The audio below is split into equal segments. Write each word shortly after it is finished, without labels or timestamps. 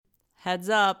Heads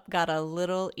up, got a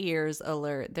little ears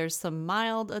alert. There's some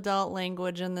mild adult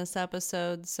language in this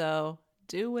episode, so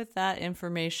do with that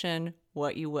information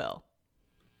what you will.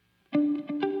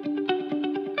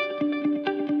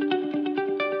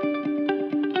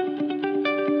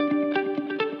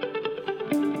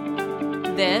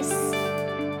 This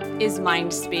is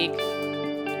Mind Speak.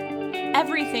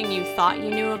 Everything you thought you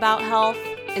knew about health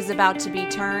is about to be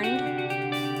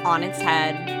turned on its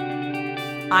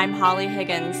head. I'm Holly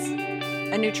Higgins,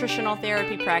 a nutritional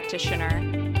therapy practitioner,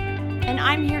 and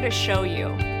I'm here to show you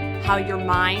how your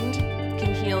mind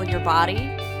can heal your body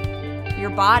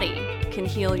can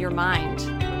heal your mind,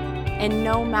 and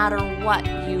no matter what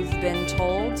you've been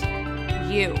told,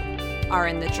 you are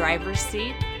in the driver's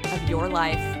seat of your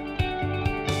life.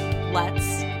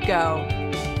 Let's go.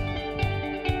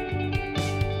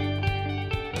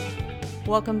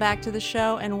 Welcome back to the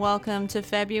show and welcome to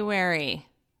February.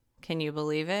 Can you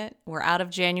believe it? We're out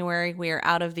of January. We are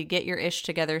out of the Get Your Ish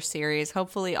Together series.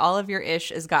 Hopefully all of your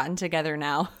ish is gotten together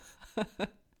now.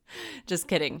 Just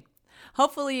kidding.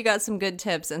 Hopefully you got some good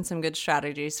tips and some good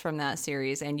strategies from that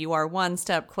series, and you are one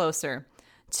step closer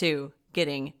to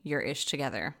getting your ish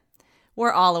together.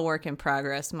 We're all a work in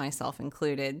progress, myself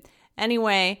included.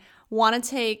 Anyway, want to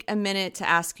take a minute to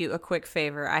ask you a quick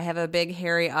favor. I have a big,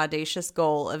 hairy, audacious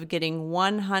goal of getting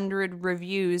 100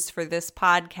 reviews for this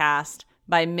podcast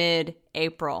by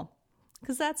mid-April,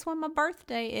 because that's when my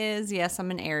birthday is. Yes,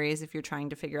 I'm an Aries if you're trying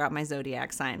to figure out my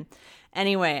zodiac sign.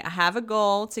 Anyway, I have a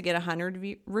goal to get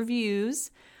 100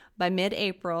 reviews by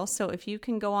mid-April, so if you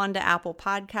can go on to Apple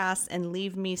Podcasts and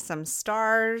leave me some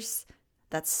stars,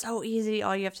 that's so easy.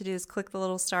 All you have to do is click the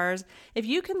little stars. If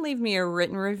you can leave me a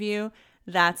written review,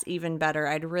 that's even better.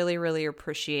 I'd really, really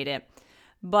appreciate it.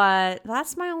 But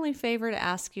that's my only favor to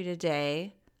ask you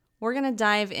today. We're going to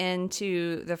dive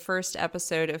into the first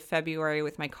episode of February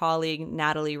with my colleague,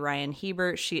 Natalie Ryan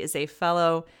Hebert. She is a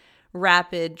fellow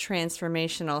rapid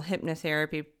transformational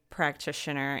hypnotherapy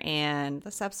practitioner, and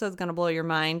this episode is going to blow your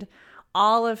mind.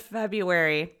 All of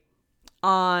February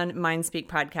on MindSpeak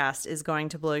podcast is going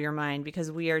to blow your mind because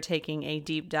we are taking a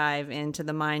deep dive into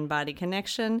the mind-body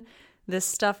connection. This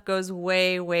stuff goes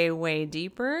way, way, way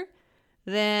deeper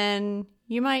than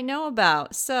you might know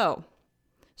about. So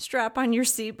strap on your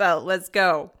seatbelt. Let's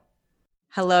go.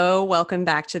 Hello, welcome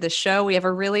back to the show. We have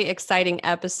a really exciting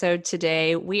episode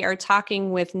today. We are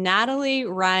talking with Natalie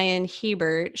Ryan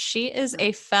Hebert. She is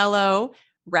a fellow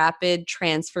rapid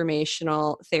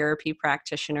transformational therapy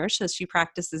practitioner. So she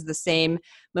practices the same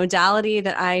modality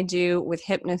that I do with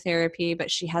hypnotherapy, but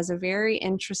she has a very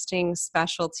interesting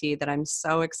specialty that I'm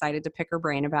so excited to pick her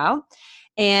brain about.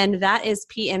 And that is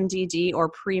PMDD, or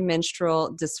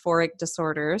premenstrual dysphoric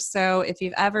disorder. So if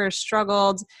you've ever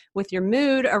struggled with your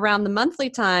mood around the monthly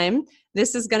time,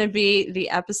 this is going to be the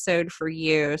episode for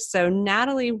you. So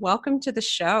Natalie, welcome to the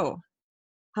show.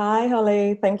 Hi,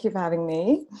 Holly. Thank you for having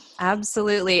me.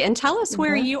 Absolutely. And tell us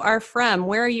where you are from.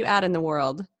 Where are you at in the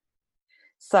world?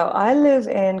 So I live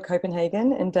in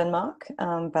Copenhagen in Denmark,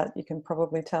 but you can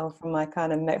probably tell from my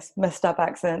kind of messed up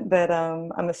accent that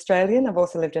I'm Australian. I've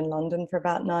also lived in London for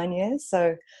about 9 years.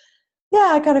 So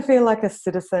yeah, I kind of feel like a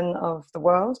citizen of the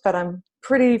world, but I'm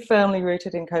pretty firmly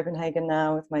rooted in Copenhagen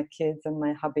now with my kids and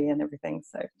my hubby and everything.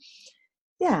 So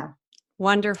yeah.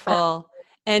 Wonderful.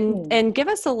 And give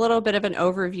us a little bit of an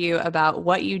overview about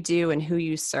what you do and who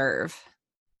you serve.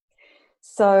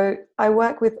 So I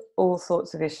work with all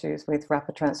sorts of issues with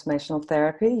rapid transformational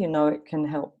therapy. You know, it can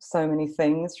help so many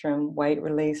things, from weight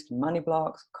release, money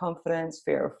blocks, confidence,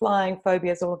 fear of flying,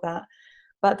 phobias, all of that.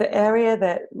 But the area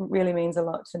that really means a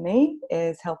lot to me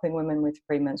is helping women with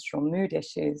premenstrual mood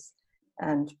issues,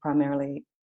 and primarily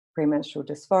premenstrual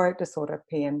dysphoric disorder,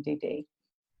 PMDD.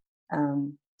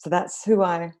 So that's who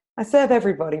I serve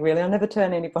everybody, really. I never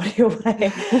turn anybody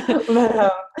away.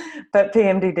 But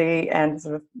PMDD and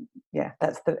sort of, yeah,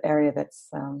 that's the area that's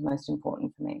most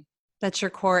important for me. That's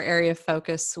your core area of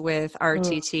focus with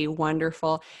RTT.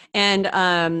 Wonderful. And,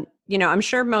 I'm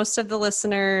sure most of the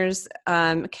listeners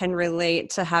can relate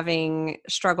to having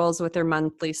struggles with their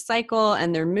monthly cycle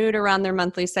and their mood around their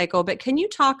monthly cycle. But can you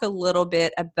talk a little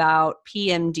bit about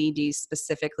PMDD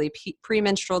specifically,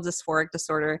 premenstrual dysphoric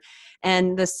disorder,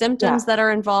 and the symptoms that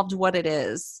are involved, what it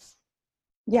is?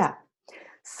 Yeah.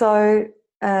 So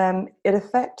it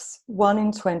affects 1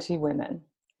 in 20 women.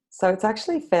 So it's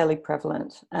actually fairly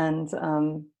prevalent. And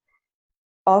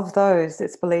of those,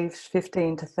 it's believed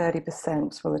 15 to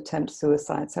 30% will attempt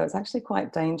suicide. So it's actually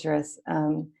quite dangerous.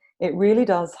 It really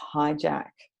does hijack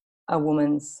a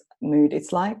woman's mood.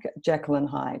 It's like Jekyll and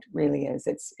Hyde, really is.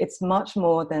 It's much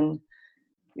more than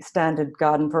standard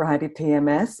garden variety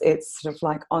PMS. It's sort of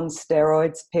like on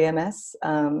steroids PMS.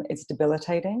 It's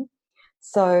debilitating.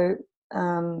 So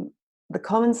the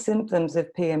common symptoms of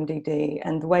PMDD,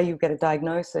 and the way you get a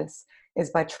diagnosis is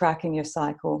by tracking your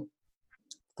cycle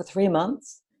for 3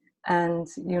 months. And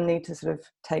you'll need to sort of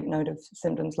take note of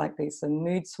symptoms like these. So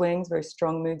mood swings, very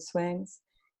strong mood swings,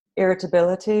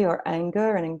 irritability or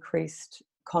anger and increased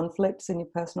conflicts in your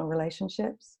personal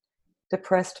relationships,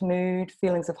 depressed mood,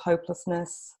 feelings of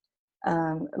hopelessness,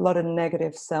 a lot of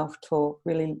negative self-talk,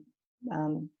 really,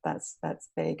 that's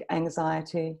big,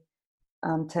 anxiety,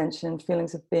 tension,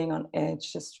 feelings of being on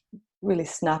edge, just really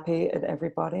snappy at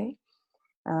everybody,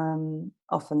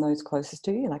 often those closest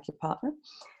to you, like your partner.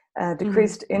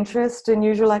 Decreased interest in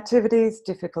usual activities,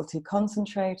 difficulty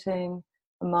concentrating,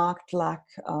 a marked lack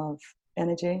of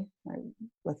energy,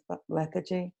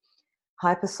 lethargy,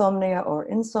 hypersomnia or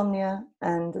insomnia,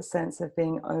 and a sense of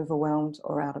being overwhelmed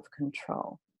or out of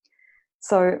control.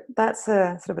 So that's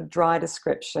a sort of a dry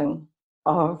description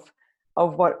of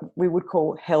what we would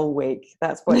call hell week.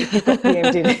 That's what if you've got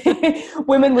PMDD.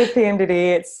 Women with PMDD,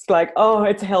 it's like, oh,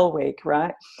 it's hell week,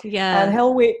 right? Yeah. And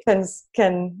hell week can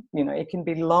it can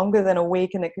be longer than a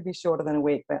week and it could be shorter than a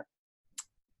week, but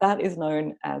that is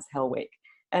known as hell week.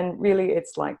 And really,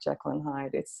 it's like Jekyll and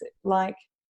Hyde. It's like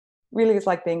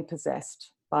being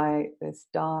possessed by this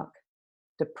dark,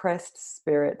 depressed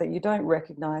spirit that you don't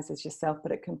recognize as yourself,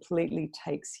 but it completely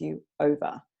takes you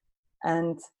over.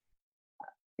 And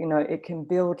it can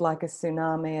build like a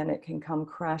tsunami and it can come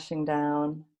crashing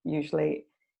down, usually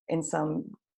in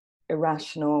some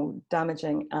irrational,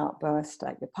 damaging outburst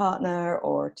at your partner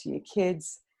or to your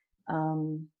kids,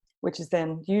 which is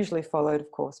then usually followed, of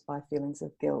course, by feelings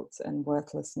of guilt and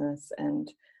worthlessness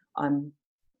and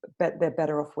they're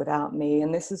better off without me.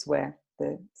 And this is where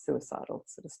the suicidal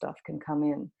sort of stuff can come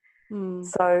in.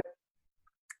 So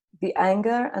the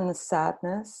anger and the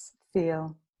sadness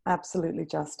feel absolutely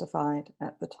justified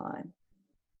at the time.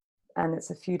 And it's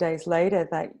a few days later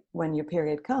that when your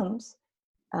period comes,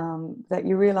 that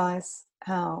you realize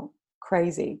how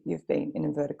crazy you've been, in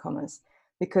inverted commas,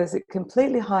 because it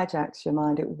completely hijacks your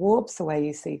mind. It warps the way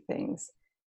you see things.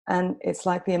 And it's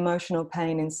like the emotional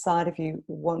pain inside of you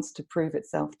wants to prove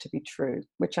itself to be true,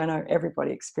 which I know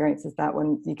everybody experiences that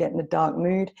when you get in a dark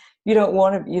mood. You don't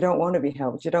want to be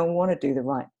helped. You don't want to do the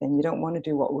right thing. You don't want to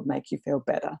do what would make you feel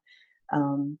better.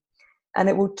 And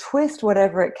it will twist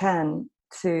whatever it can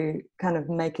to kind of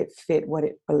make it fit what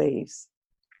it believes.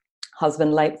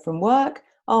 Husband late from work.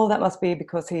 Oh, that must be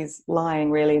because he's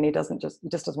lying really and he just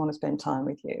doesn't want to spend time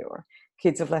with you. Or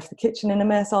kids have left the kitchen in a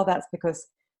mess. Oh, that's because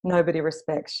nobody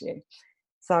respects you.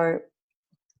 So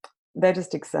they're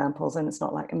just examples, and it's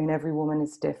not like, every woman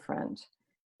is different.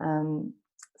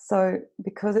 So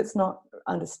because it's not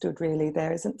understood really,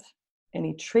 there isn't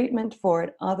any treatment for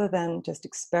it other than just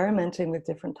experimenting with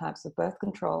different types of birth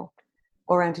control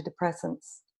or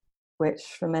antidepressants, which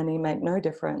for many make no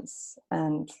difference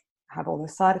and have all the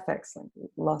side effects like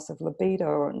loss of libido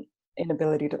or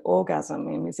inability to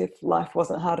orgasm, as if life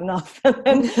wasn't hard enough, and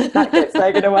then that gets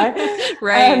taken away.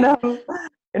 Right. And,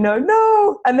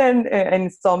 no. And then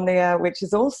insomnia, which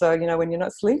is also, when you're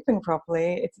not sleeping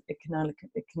properly, it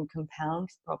can compound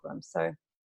problems.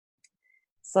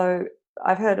 So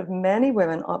I've heard of many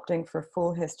women opting for a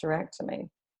full hysterectomy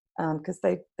because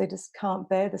they just can't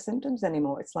bear the symptoms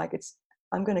anymore. It's like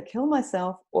I'm going to kill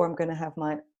myself, or I'm going to have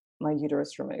my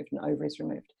uterus removed and ovaries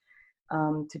removed.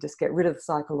 To just get rid of the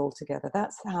cycle altogether.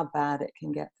 That's how bad it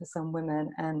can get for some women.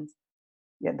 And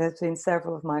yeah, there's been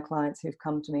several of my clients who've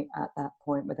come to me at that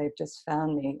point where they've just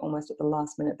found me almost at the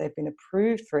last minute. They've been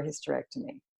approved for a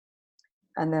hysterectomy,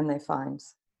 and then they find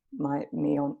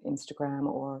me on Instagram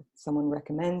or someone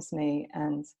recommends me,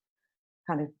 and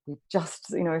kind of we just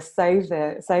save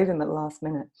them at the last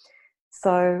minute.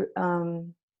 So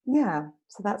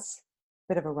so that's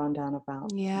a bit of a rundown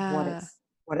about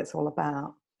what it's all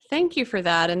about. Thank you for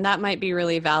that. And that might be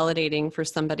really validating for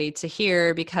somebody to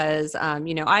hear because,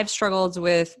 I've struggled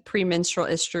with premenstrual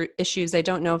issues. I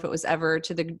don't know if it was ever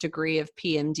to the degree of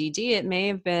PMDD. It may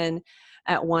have been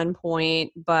at one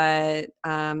point, but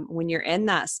when you're in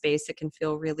that space, it can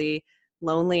feel really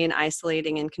lonely and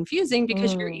isolating and confusing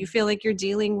because you feel like you're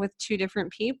dealing with two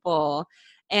different people.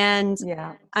 And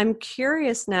I'm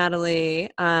curious, Natalie,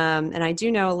 and I do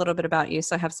know a little bit about you,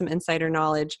 so I have some insider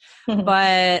knowledge,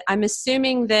 but I'm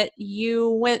assuming that you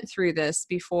went through this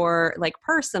before, like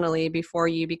personally, before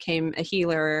you became a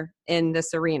healer in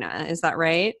this arena. Is that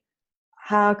right?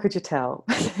 How could you tell?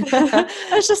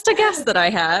 It's just a guess that I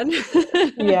had.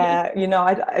 Yeah,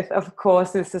 I, of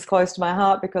course, this is close to my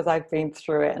heart because I've been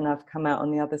through it and I've come out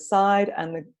on the other side,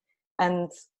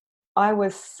 and I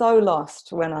was so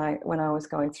lost when I was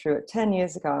going through it 10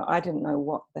 years ago. I didn't know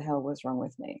what the hell was wrong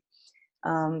with me.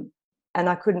 Um, and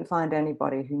I couldn't find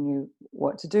anybody who knew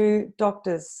what to do.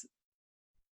 Doctors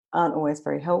aren't always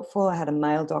very helpful. I had a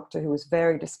male doctor who was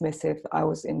very dismissive. I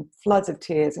was in floods of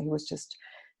tears and he was just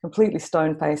completely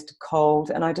stone-faced, cold.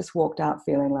 And I just walked out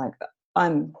feeling like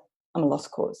I'm a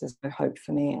lost cause. There's no hope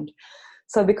for me. And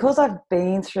so because I've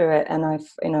been through it and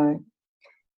I've,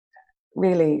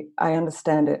 really, I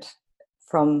understand it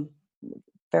from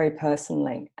very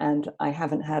personally, and I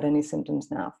haven't had any symptoms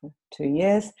now for 2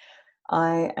 years.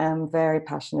 I am very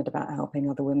passionate about helping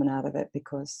other women out of it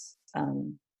because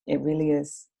it really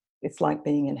is, it's like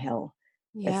being in hell.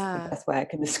 It's the best way I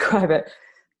can describe it.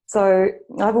 So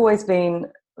I've always been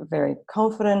a very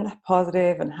confident,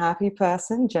 positive, and happy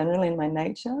person, generally in my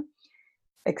nature,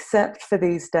 except for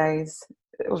these days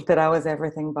that I was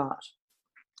everything but.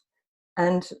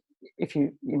 And if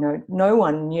no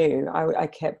one knew. I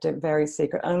kept it very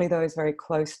secret, only those very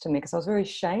close to me, because I was very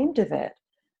ashamed of it.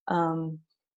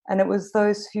 And it was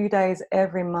those few days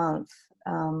every month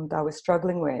that I was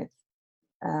struggling with,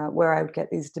 where I would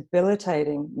get these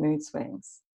debilitating mood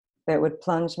swings that would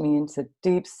plunge me into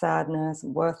deep sadness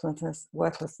and worthlessness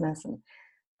and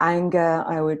anger.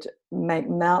 I would make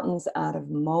mountains out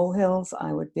of molehills.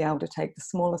 I would be able to take the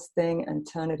smallest thing and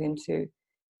turn it into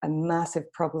a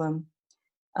massive problem.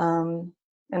 And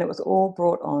it was all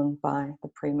brought on by the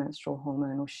premenstrual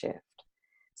hormonal shift.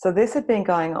 So this had been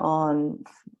going on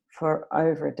for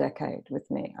over a decade with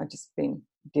me. I've just been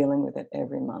dealing with it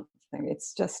every month.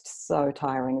 It's just so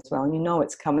tiring as well. And you know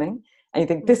it's coming. And you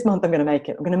think, this month I'm going to make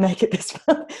it. I'm going to make it this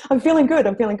month. I'm feeling good.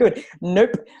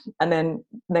 Nope. And then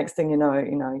next thing you know,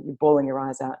 you're bawling your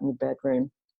eyes out in your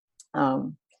bedroom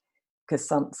because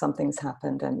something's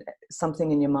happened and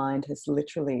something in your mind has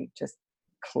literally just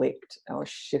clicked or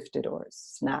shifted or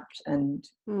snapped, and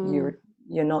you're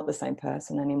not the same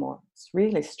person anymore. It's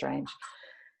really strange.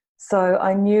 So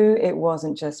I knew it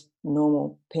wasn't just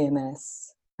normal PMS,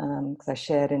 because I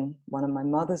shared in one of my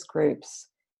mother's groups,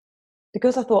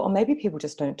 because I thought, maybe people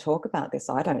just don't talk about this.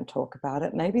 I don't talk about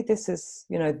it. Maybe this is,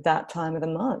 that time of the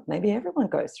month. Maybe everyone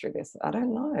goes through this. I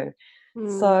don't know.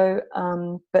 So,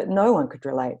 but no one could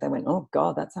relate. They went, oh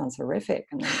God, that sounds horrific.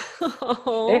 And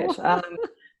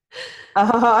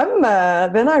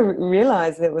then I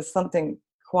realized there was something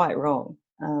quite wrong.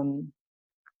 I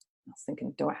was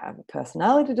thinking, do I have a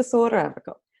personality disorder?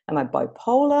 Am I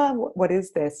bipolar? What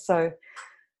is this? So,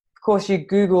 of course, you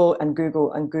Google and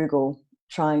Google and Google,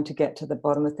 trying to get to the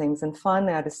bottom of things. And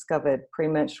finally, I discovered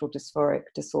premenstrual dysphoric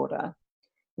disorder,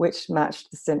 which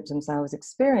matched the symptoms I was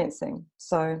experiencing.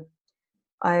 So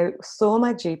I saw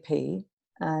my GP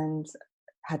and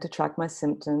had to track my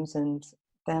symptoms, and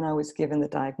then I was given the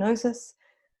diagnosis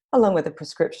along with a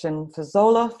prescription for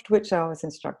Zoloft, which I was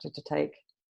instructed to take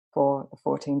for the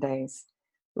 14 days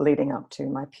leading up to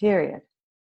my period.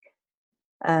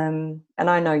 And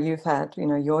I know you've had,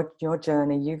 your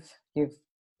journey. You've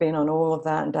been on all of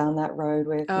that and down that road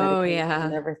with medication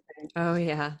and everything. Oh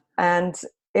yeah. And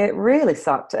it really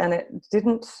sucked, and it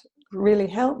didn't really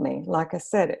help me. Like I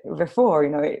said before,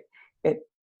 it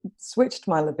switched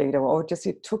my libido, or just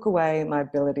it took away my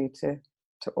ability to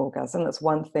orgasm. That's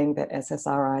one thing that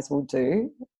SSRIs will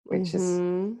do, which is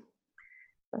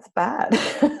that's bad.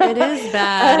 It is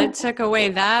bad. It took away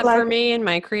that for me and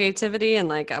my creativity and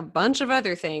like a bunch of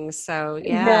other things. So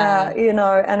yeah,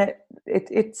 and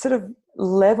it sort of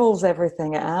levels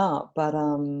everything out. But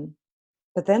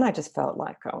then I just felt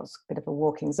like I was a bit of a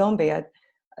walking zombie. I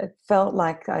felt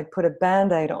like I'd put a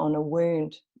Band-Aid on a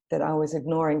wound that I was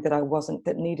ignoring,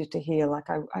 that needed to heal. Like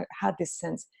I had this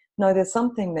sense, no, there's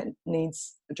something that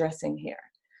needs addressing here.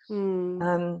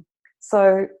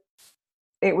 So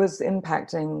it was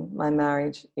impacting my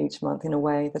marriage each month in a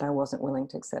way that I wasn't willing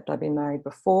to accept. I'd been married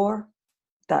before.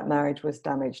 That marriage was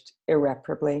damaged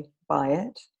irreparably by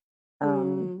it.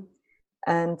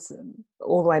 And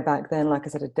all the way back then, like I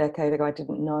said, a decade ago, I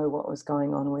didn't know what was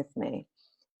going on with me.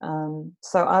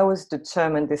 So I was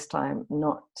determined this time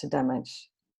not to damage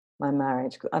my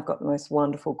marriage. I've got the most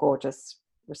wonderful, gorgeous,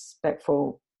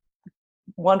 respectful,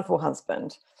 wonderful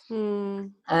husband.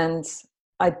 And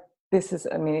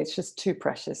it's just too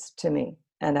precious to me,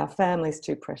 and our family's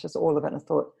too precious, all of it. And I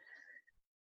thought,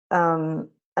 and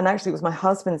actually it was my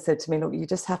husband said to me, look, you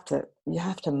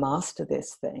have to master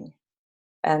this thing.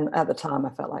 And at the time I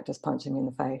felt like just punching me in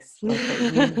the face. I thought,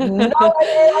 you have no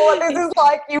idea what this is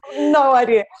like. You have no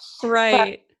idea.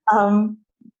 Right.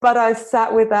 But I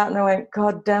sat with that and I went,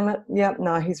 God damn it. Yep.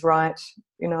 No, he's right.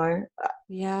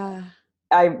 Yeah.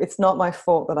 It's not my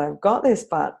fault that I've got this,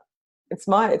 but it's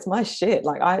my shit.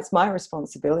 Like it's my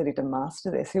responsibility to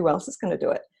master this. Who else is going to do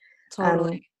it?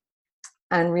 Totally.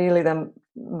 And really the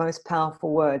most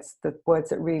powerful words, the words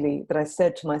that I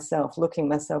said to myself, looking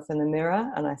myself in the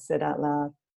mirror, and I said out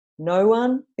loud, no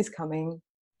one is coming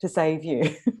to save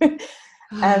you.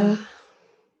 and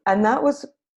and that was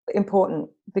important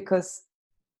because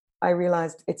I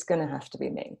realized it's going to have to be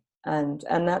me. And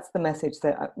that's the message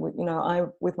that I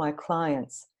with my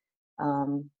clients,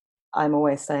 I'm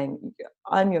always saying,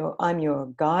 I'm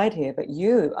your guide here, but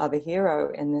you are the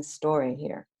hero in this story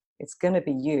here. It's going to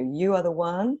be you. You are the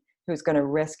one who's going to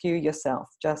rescue yourself.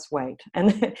 Just wait.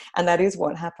 And that is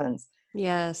what happens.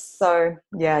 Yes. So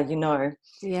yeah.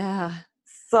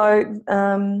 So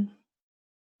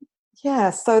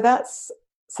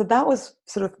so that was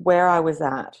sort of where I was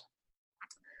at.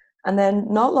 And then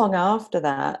not long after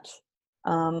that,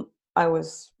 I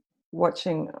was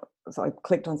watching, so I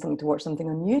clicked on something to watch something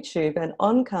on YouTube, and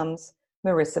on comes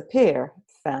Marissa Peer,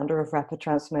 founder of Rapid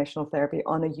Transformational Therapy,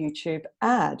 on a YouTube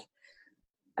ad.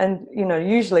 And,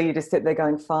 usually you just sit there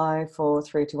going 5, 4,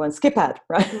 3, 2, 1, skip ad,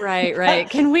 right? Right.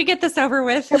 Can we get this over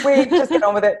with? Can we just get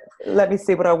on with it? Let me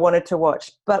see what I wanted to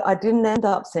watch. But I didn't end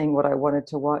up seeing what I wanted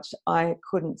to watch. I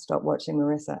couldn't stop watching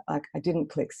Marissa. I didn't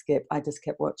click skip. I just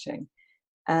kept watching.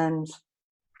 And,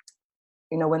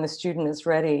 when the student is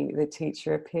ready, the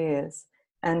teacher appears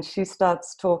and she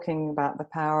starts talking about the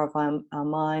power of our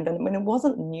mind. And it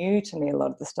wasn't new to me, a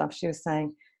lot of the stuff she was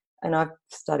saying. And I've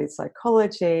studied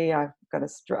psychology. I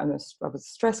was a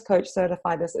stress coach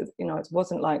certified. It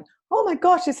wasn't like, oh my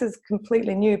gosh, this is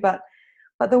completely new. But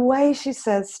the way she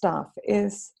says stuff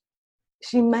is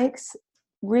she makes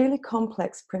really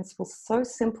complex principles so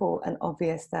simple and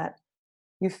obvious that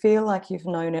you feel like you've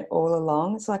known it all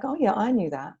along. It's like, oh yeah, I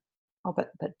knew that. Oh,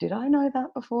 but did I know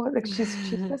that before? Like she's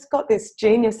just got this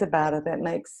genius about her that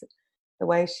makes the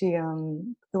way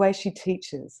she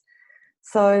teaches.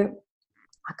 So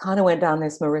I kind of went down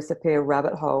this Marissa Peer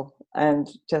rabbit hole and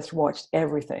just watched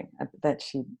everything that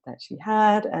she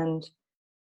had, and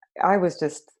I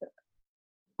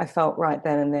felt right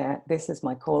then and there, this is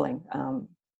my calling.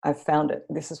 I've found it.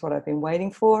 This is what I've been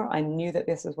waiting for. I knew that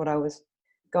this is what I was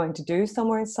going to do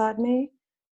somewhere inside me,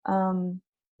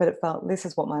 but it felt this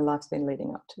is what my life's been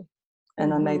leading up to,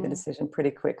 and I made the decision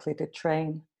pretty quickly to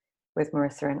train with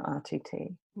Marissa in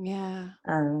RTT.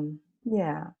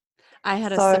 Yeah. I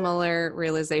had a similar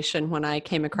realization when I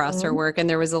came across her work, and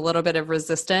there was a little bit of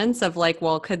resistance of like,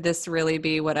 well, could this really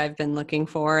be what I've been looking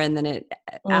for? And then it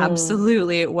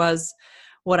was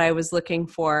what I was looking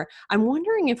for. I'm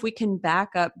wondering if we can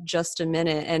back up just a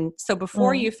minute. And so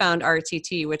before you found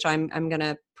RTT, which I'm going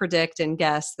to predict and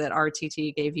guess that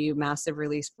RTT gave you massive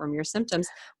release from your symptoms,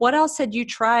 what else had you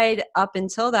tried up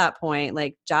until that point?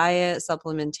 Like diet,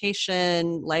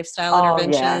 supplementation, lifestyle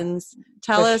interventions? Yeah.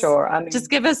 Tell us, sure. just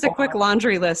give us a quick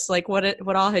laundry list. Like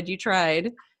what all had you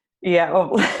tried? Yeah,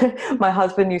 well, my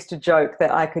husband used to joke that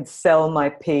I could sell my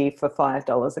pee for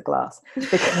 $5 a glass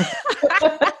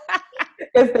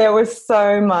because there was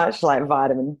so much like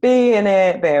vitamin B in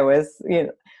it. There was,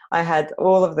 I had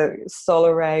all of the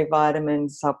Solaray vitamin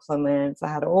supplements. I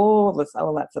had all that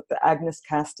stuff, the Agnes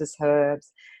Castus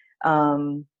herbs.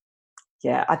 I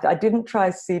didn't try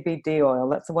CBD oil.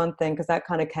 That's the one thing, because that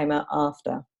kind of came out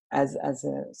after as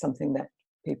something that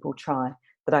people try.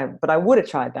 But I would have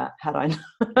tried that had I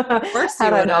not. Of course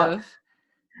you would have.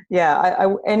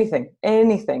 Yeah, anything.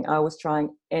 I was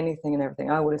trying anything and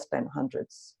everything. I would have spent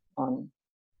hundreds on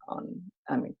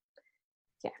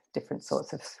different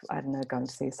sorts of, I don't know, going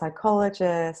to see a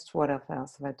psychologist. What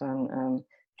else have I done?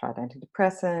 Tried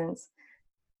antidepressants,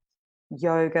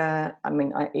 yoga.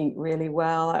 I eat really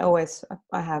well.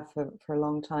 I have for a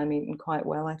long time eaten quite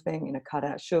well, I think. Cut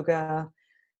out sugar,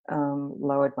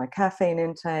 lowered my caffeine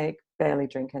intake, barely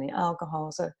drink any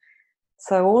alcohol.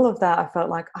 So all of that, I felt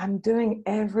like I'm doing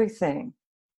everything,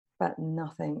 but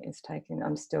nothing is taking.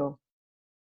 I'm still,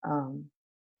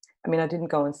 I didn't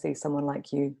go and see someone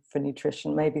like you for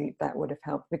nutrition. Maybe that would have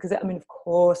helped, because of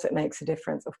course it makes a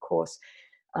difference. Of course,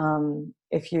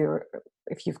 if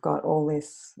you've got all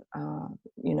this,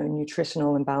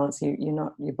 nutritional imbalance,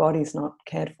 your body's not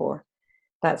cared for,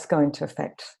 that's going to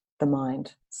affect the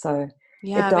mind. So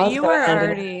yeah, but you were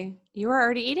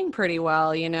already eating pretty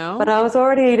well, But I was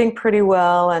already eating pretty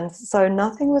well, and so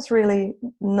nothing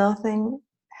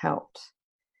helped.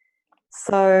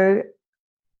 So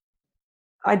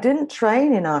I didn't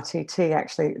train in RTT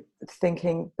actually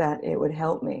thinking that it would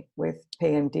help me with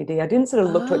PMDD. I didn't sort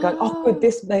of look to it going, oh, good,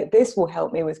 this will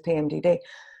help me with PMDD.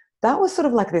 That was sort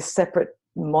of like this separate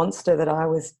monster that I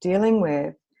was dealing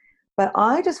with. But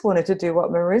I just wanted to do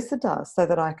what Marissa does so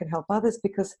that I could help others,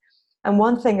 and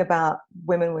one thing about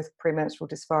women with premenstrual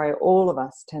dysphoria, all of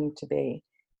us tend to be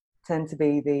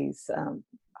these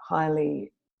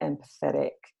highly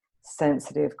empathetic,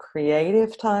 sensitive,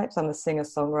 creative types. I'm a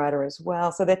singer-songwriter as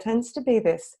well. So there tends to be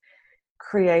this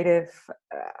creative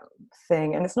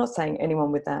thing, and it's not saying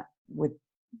anyone with that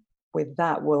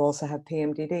will also have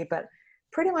PMDD, but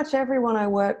pretty much everyone I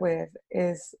work with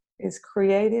is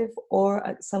creative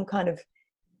or some kind of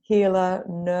healer,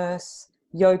 nurse,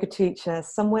 yoga teacher,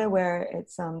 somewhere where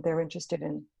it's they're interested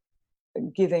in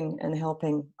giving and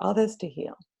helping others to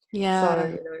heal. Yeah.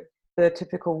 So, the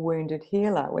typical wounded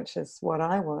healer, which is what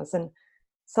I was. And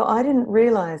so I didn't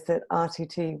realize that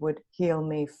RTT would heal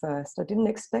me first. I didn't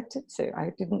expect it to.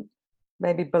 I didn't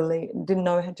didn't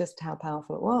know just how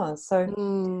powerful it was.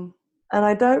 So, and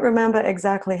I don't remember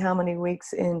exactly how many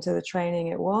weeks into the training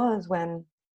it was when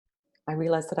I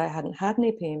realized that I hadn't had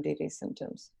any PMDD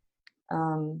symptoms.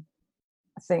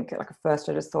 I think like at first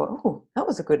I just thought, oh, that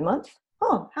was a good month.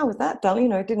 Oh, how was that, darling?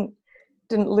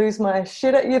 Didn't lose my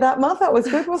shit at you that month. That was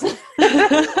good, wasn't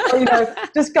it? Or,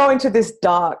 just go into this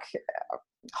dark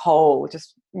hole.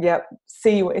 Just,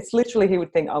 see you. It's literally, he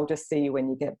would think, I'll just see you when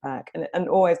you get back. And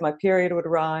always my period would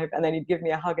arrive, and then he'd give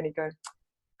me a hug and he'd go,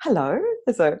 hello.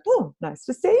 So, oh, nice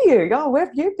to see you. Oh, where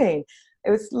have you been?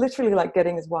 It was literally like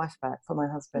getting his wife back for my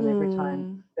husband every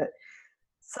time. But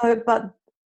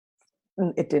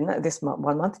it didn't. This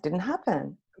one month it didn't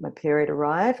happen. My period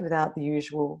arrived without the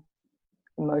usual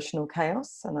emotional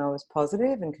chaos, and I was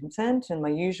positive and content and my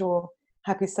usual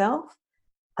happy self.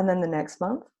 And then the next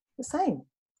month, the same.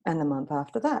 And the month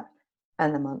after that.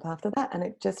 And the month after that. And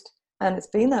it's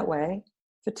been that way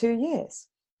for 2 years.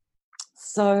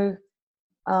 So,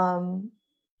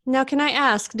 now, can I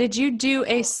ask, did you do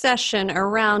a session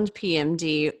around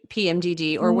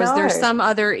PMDD, or was there some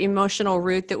other emotional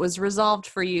root that was resolved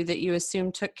for you that you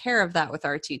assumed took care of that with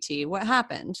RTT? What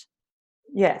happened?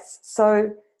 Yes.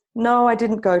 So, no, I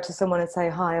didn't go to someone and say,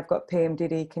 hi, I've got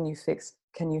PMDD. Can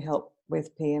you help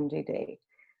with PMDD?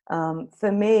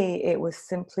 For me, it was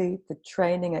simply the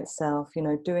training itself,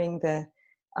 doing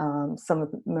some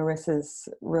of Marissa's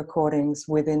recordings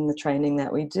within the training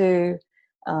that we do.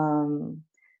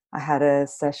 I had a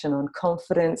session on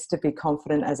confidence, to be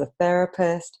confident as a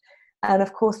therapist. And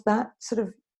of course, that sort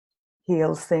of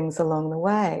heals things along the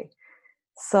way.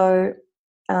 So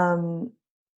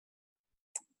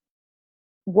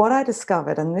what I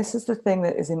discovered, and this is the thing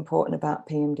that is important about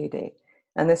PMDD,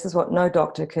 and this is what no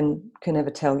doctor can ever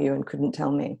tell you and couldn't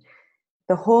tell me.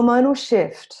 The hormonal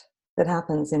shift that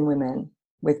happens in women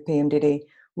with PMDD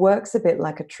works a bit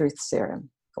like a truth serum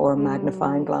or a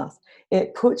magnifying glass.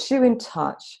 It puts you in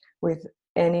touch with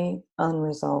any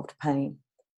unresolved pain.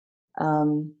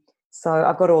 So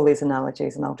I've got all these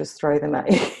analogies and I'll just throw them at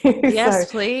you.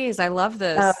 Yes, please. I love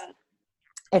this.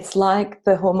 It's like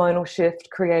the hormonal shift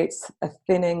creates a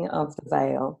thinning of the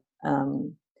veil,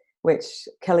 which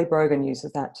Kelly Brogan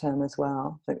uses that term as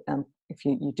well. If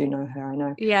you do know her, I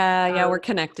know. Yeah, we're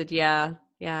connected. Yeah.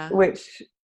 Which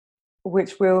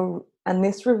will, and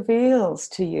this reveals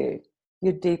to you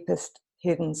your deepest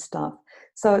hidden stuff.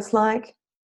 So it's like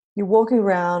you're walking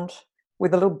around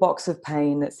with a little box of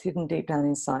pain that's hidden deep down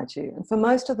inside you. And for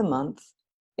most of the month,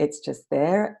 it's just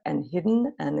there and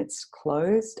hidden and it's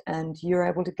closed and you're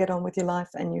able to get on with your life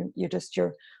and you're just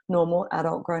your normal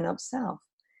adult grown-up self.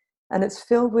 And it's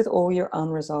filled with all your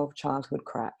unresolved childhood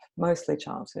crap, mostly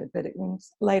childhood, but it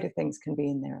means later things can be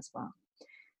in there as well.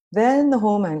 Then the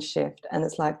hormones shift and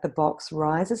it's like the box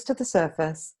rises to the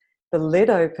surface, the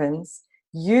lid opens,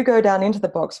 you go down into the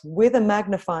box with a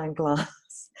magnifying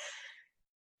glass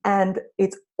and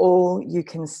it's all you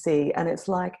can see. And it's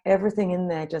like everything in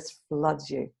there just floods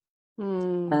you.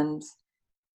 And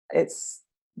it's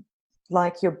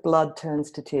like your blood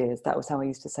turns to tears. That was how I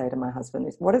used to say to my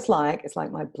husband. What it's like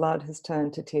my blood has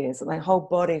turned to tears. My whole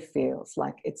body feels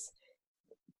like it's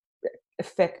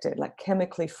affected, like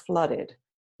chemically flooded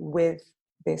with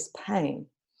this pain.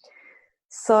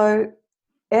 So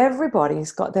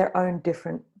everybody's got their own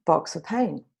different box of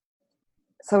pain.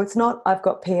 So it's not, I've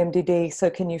got PMDD, so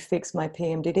can you fix my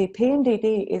PMDD?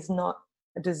 PMDD is not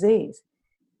a disease.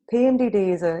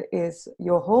 PMDD is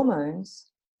your hormones,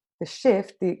 the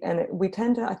shift, we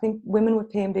tend to, I think women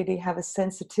with PMDD have a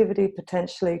sensitivity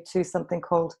potentially to something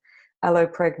called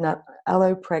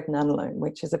allopregnanolone,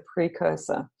 which is a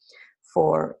precursor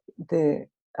for the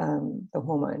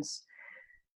hormones.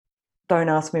 Don't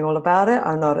ask me all about it.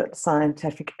 I'm not a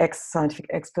scientific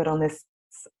expert on this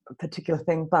particular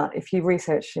thing, but if you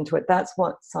research into it, that's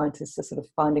what scientists are sort of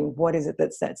finding. What is it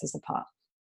that sets us apart?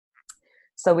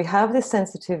 So we have this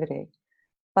sensitivity,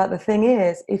 but the thing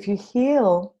is, if you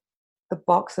heal the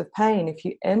box of pain, if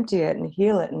you empty it and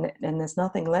heal it, and there's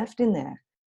nothing left in there,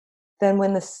 then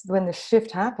when the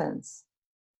shift happens,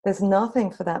 There's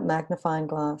nothing for that magnifying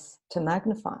glass to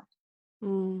magnify.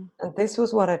 Mm. And this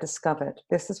was what I discovered.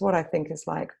 This is what I think is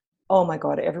like, oh my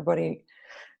God, everybody,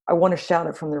 I want to shout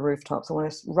it from the rooftops. I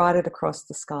want to write it across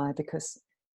the sky, because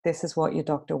this is what your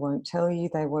doctor won't tell you.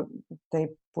 They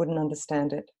wouldn't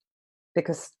understand it,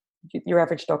 because your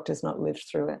average doctor's not lived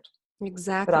through it.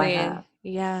 But I have. Exactly.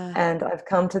 Yeah. And I've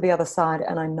come to the other side,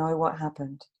 and I know what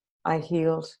happened. I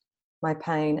healed my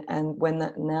pain. And when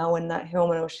that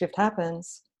hormonal shift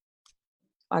happens,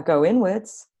 I go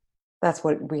inwards. That's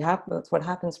what we have. That's what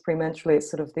happens premenstrually. It's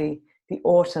sort of the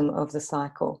autumn of the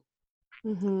cycle.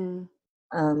 Mm-hmm.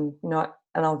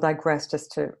 And I'll digress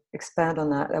just to expand on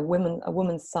that. A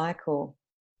woman's cycle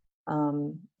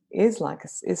is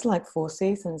like 4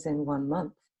 seasons in 1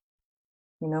 month.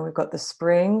 We've got the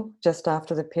spring just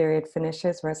after the period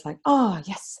finishes, where it's like, oh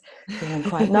yes, feeling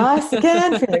quite nice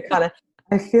again, feeling kind of,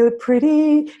 I feel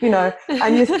pretty,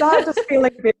 and you start just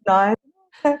feeling a bit nice.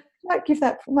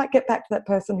 Might get back to that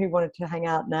person who wanted to hang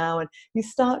out now, and you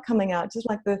start coming out just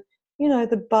like the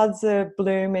buds are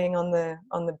blooming on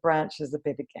the branches a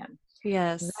bit again.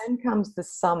 Yes. Then comes the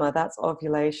summer. That's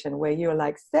ovulation, where you're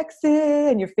like sexy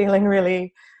and you're feeling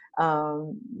really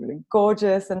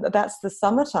gorgeous, and that's the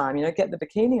summertime. Get the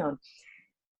bikini on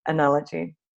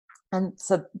analogy. And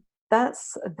so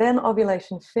then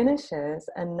ovulation finishes,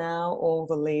 and now all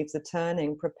the leaves are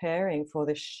turning, preparing for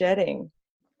the shedding,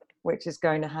 which is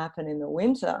going to happen in the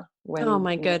winter. Oh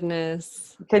my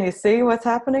goodness. Can you see what's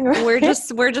happening? We're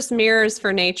just mirrors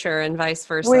for nature, and vice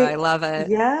versa. I love it.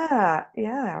 Yeah,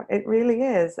 it really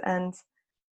is. And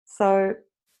so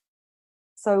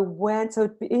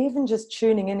even just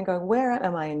tuning in and going, where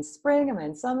am I in spring? Am I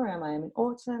in summer? Am I in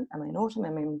autumn? Am I in autumn?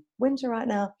 Am I in winter right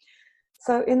now?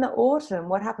 So in the autumn,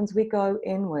 what happens? We go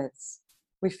inwards.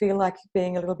 We feel like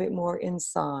being a little bit more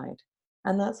inside.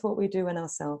 And that's what we do in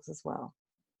ourselves as well.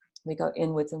 We go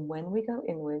inwards, and when we go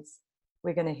inwards,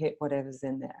 we're going to hit whatever's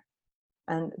in there.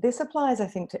 And this applies, I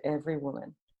think, to every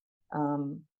woman.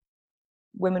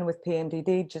 Women with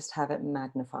PMDD just have it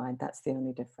magnified. That's the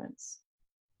only difference,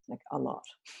 like a lot.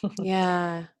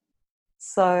 Yeah.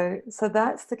 So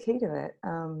that's the key to it.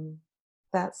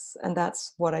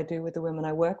 That's what I do with the women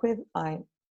I work with.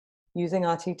 Using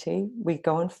RTT, we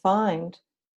go and find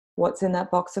what's in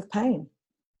that box of pain,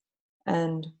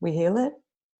 and we heal it.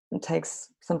 It takes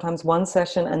sometimes 1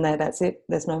 session, and that's it.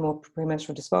 There's no more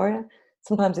premenstrual dysphoria.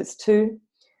 Sometimes it's 2,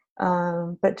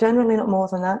 but generally not more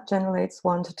than that. Generally it's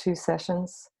 1 to 2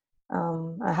 sessions.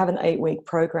 I have an 8-week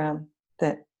program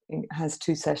that has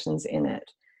 2 sessions in it,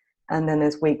 and then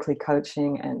there's weekly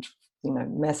coaching and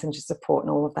messenger support and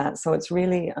all of that. So it's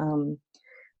really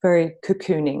very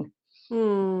cocooning.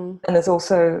 And there's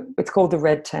also, it's called the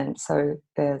Red Tent. So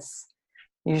there's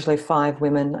usually 5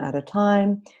 women at a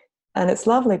time. And it's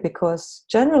lovely because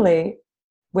generally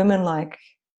women like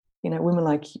you,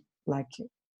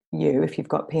 if you've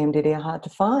got PMDD, are hard to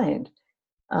find.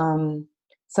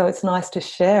 So it's nice to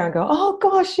share and go, oh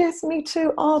gosh, yes, me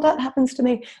too. Oh, that happens to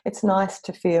me. It's nice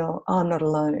to feel, oh, I'm not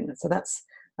alone. So that's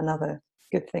another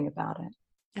good thing about it.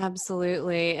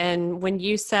 Absolutely. And when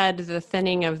you said the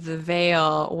thinning of the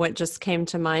veil, what just came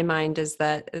to my mind is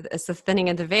that it's the thinning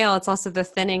of the veil. It's also the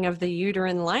thinning of the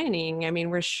uterine lining. I mean,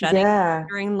 we're shedding the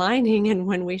uterine lining. And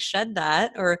when we shed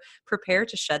that or prepare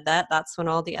to shed that, that's when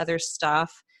all the other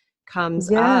stuff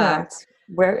comes up. It's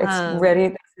where it's ready.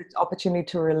 There's an opportunity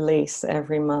to release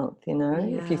every month,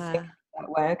 if you think that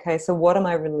way. Okay, so what am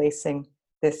I releasing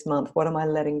this month? What am I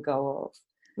letting go of?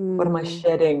 What am I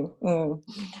shedding?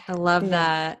 I love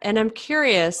that. And I'm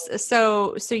curious.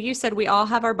 So you said we all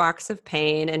have our box of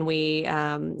pain, and we,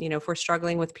 if we're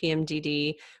struggling with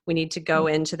PMDD, we need to go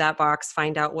into that box,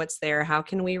 find out what's there. How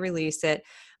can we release it?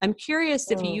 I'm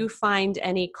curious if you find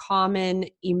any common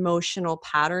emotional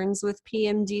patterns with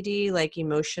PMDD, like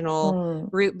emotional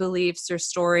root beliefs or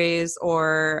stories,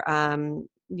 or,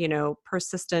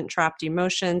 persistent trapped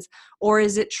emotions, or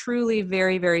is it truly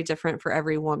very, very different for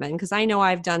every woman? Because I know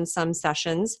I've done some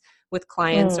sessions with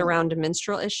clients around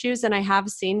menstrual issues, and I have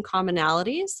seen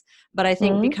commonalities, but I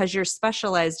think because you're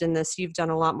specialized in this, you've done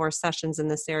a lot more sessions in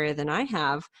this area than I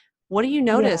have. What do you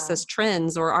notice as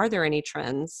trends, or are there any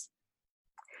trends?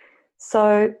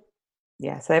 So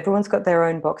everyone's got their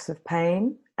own box of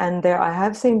pain, and I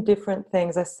have seen different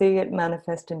things. I see it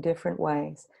manifest in different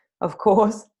ways. Of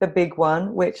course, the big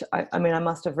one, which I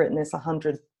must have written this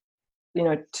 100,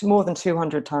 more than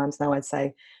 200 times now, I'd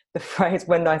say, the phrase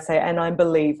when I say, and I'm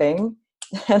believing,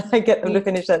 and I get them to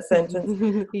finish that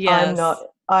sentence. Yes.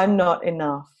 I'm not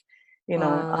enough.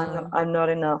 I'm not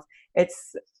enough.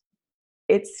 It's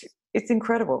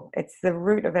incredible. It's the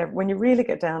root of when you really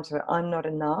get down to it. I'm not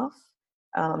enough.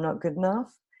 I'm not good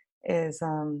enough. is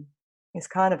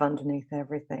kind of underneath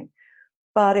everything.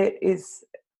 But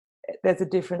there's a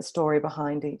different story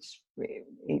behind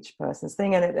each person's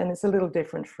thing, and it's a little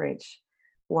different for each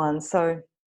one. So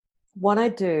what I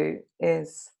do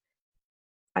is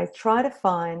I try to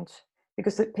find,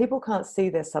 because people can't see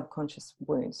their subconscious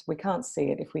wounds. We can't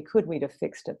see it. If we could, we'd have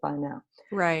fixed it by now.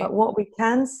 Right. But what we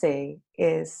can see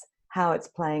is how it's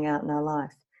playing out in our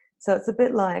life. So it's a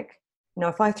bit like,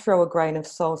 if I throw a grain of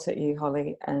salt at you,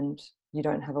 Holly, and you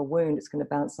don't have a wound, it's going to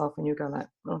bounce off and you go like,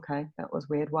 okay, that was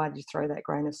weird. Why did you throw that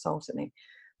grain of salt at me?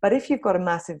 But if you've got a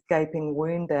massive gaping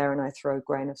wound there and I throw a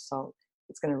grain of salt,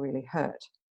 it's going to really hurt.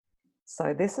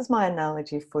 So this is my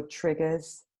analogy for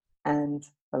triggers and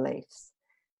beliefs.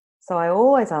 So I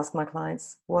always ask my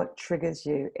clients, what triggers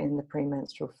you in the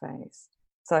premenstrual phase?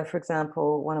 So for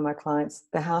example, one of my clients,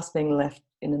 the house being left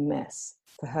in a mess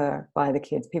for her by the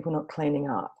kids, people not cleaning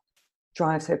up,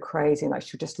 drives her crazy. Like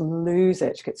she'll just lose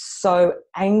it. She gets so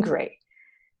angry.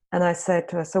 And I said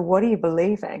to her, so what are you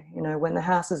believing? When the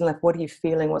house is left, what are you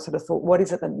feeling? What sort of thought? What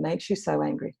is it that makes you so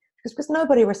angry? Because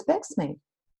nobody respects me.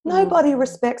 Nobody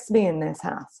respects me in this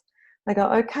house. I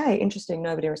go, okay, interesting.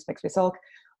 Nobody respects me. So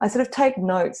I sort of take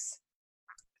notes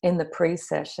in the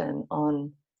pre-session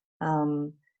on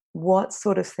what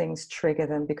sort of things trigger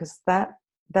them, because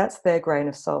that's their grain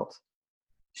of salt.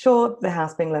 Sure, the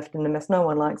house being left in a mess, no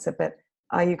one likes it, but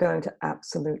are you going to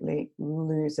absolutely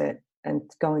lose it and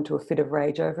go into a fit of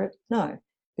rage over it? No,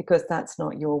 because that's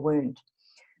not your wound.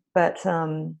 But,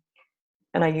 and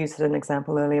I used an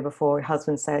example earlier before,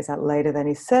 husband says that later than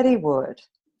he said he would.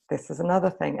 This is another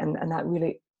thing, and that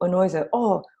really annoys her.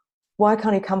 Oh, why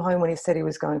can't he come home when he said he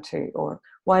was going to? Or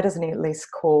why doesn't he at least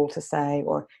call to say?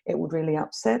 Or it would really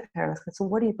upset her. And I said, so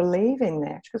what do you believe in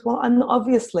there? She goes, well, I'm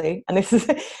obviously, and this is,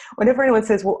 whenever anyone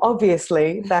says, well,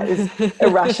 obviously, that is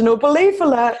irrational belief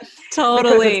alert.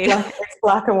 Totally. Because it's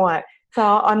black and white. So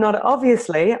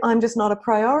obviously, I'm just not a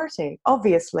priority.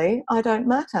 Obviously, I don't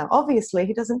matter. Obviously,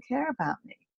 he doesn't care about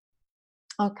me.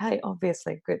 Okay,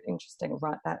 obviously, good, interesting,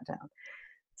 write that down.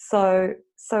 So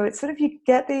it's sort of, you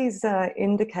get these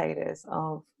indicators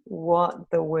of what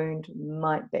the wound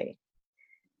might be.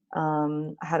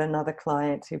 I had another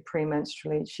client who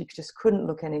premenstrually, she just couldn't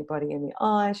look anybody in the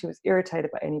eye. She was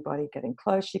irritated by anybody getting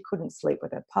close. She couldn't sleep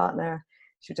with her partner.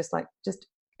 She was just like, just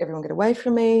everyone get away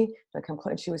from me. Don't come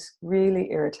close. She was really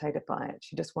irritated by it.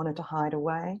 She just wanted to hide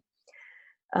away.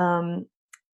 And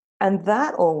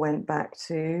that all went back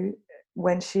to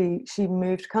when she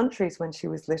moved countries when she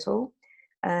was little.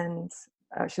 And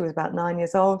she was about 9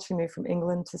 years old. She moved from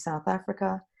England to South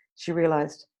Africa. She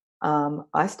realized,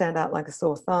 I stand out like a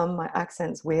sore thumb. My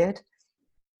accent's weird.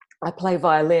 I play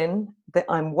violin. That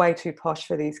I'm way too posh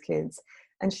for these kids.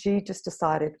 And she just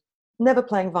decided, never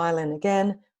playing violin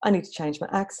again. I need to change my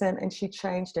accent. And she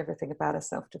changed everything about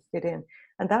herself to fit in.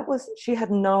 And she had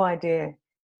no idea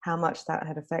how much that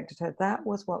had affected her. That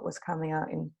was what was coming out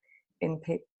in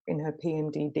her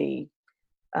PMDD.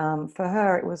 For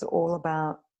her, it was all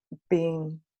about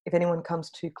being, if anyone comes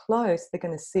too close, they're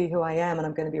going to see who I am and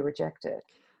I'm going to be rejected.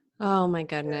 Oh my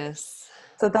goodness.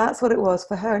 So that's what it was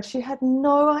for her. And she had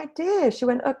no idea. She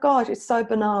went, oh gosh, it's so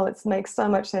banal. It makes so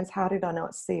much sense. How did I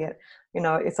not see it?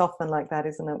 It's often like that,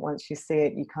 isn't it? Once you see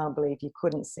it, you can't believe you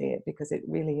couldn't see it, because it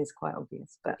really is quite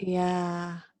obvious. But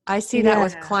yeah, I see that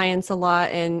with clients a lot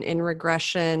in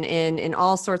regression, in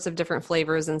all sorts of different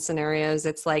flavors and scenarios.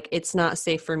 It's like, it's not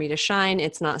safe for me to shine.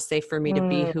 It's not safe for me to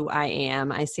be who I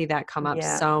am. I see that come up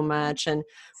so much. And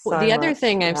the other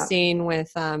thing I've seen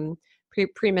with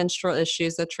premenstrual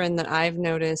issues, a trend that I've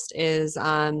noticed is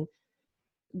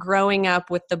growing up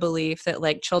with the belief that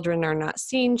like children are not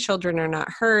seen, children are not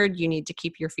heard, you need to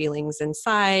keep your feelings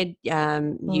inside,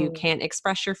 you can't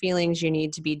express your feelings, you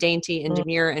need to be dainty and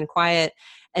demure and quiet.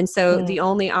 And so the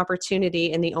only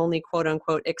opportunity and the only quote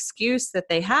unquote excuse that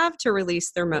they have to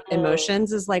release their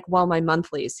emotions is like, well, my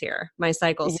monthly's here, my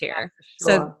cycle's here.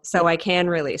 Sure. So I can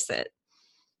release it.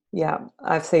 Yeah,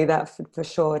 I've seen that for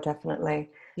sure, definitely.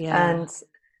 Yeah.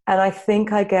 And I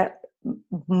think I get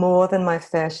more than my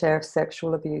fair share of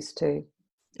sexual abuse too,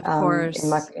 of course,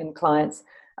 in clients.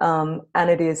 And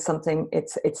it is something,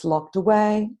 it's locked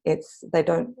away.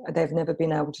 They've never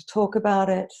been able to talk about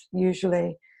it.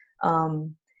 Usually,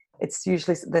 it's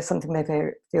usually there's something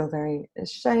they feel very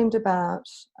ashamed about,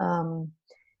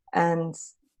 and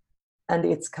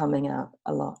it's coming out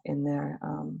a lot in their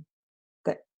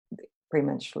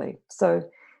premenstrually. So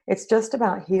it's just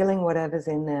about healing whatever's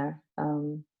in there.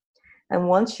 And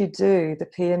once you do, the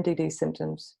PMDD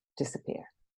symptoms disappear.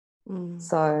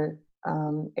 So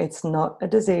it's not a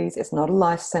disease. It's not a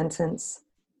life sentence.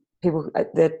 people,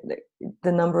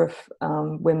 the number of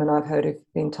women I've heard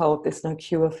who've been told there's no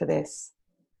cure for this.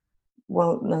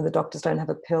 Well, no, the doctors don't have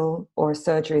a pill or a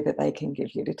surgery that they can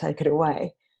give you to take it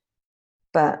away.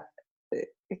 But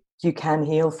you can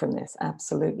heal from this.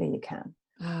 Absolutely, you can.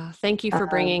 Thank you for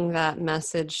bringing that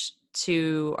message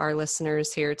to our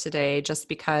listeners here today, just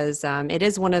because it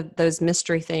is one of those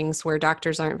mystery things where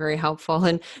doctors aren't very helpful.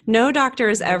 And no doctor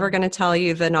is ever going to tell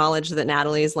you the knowledge that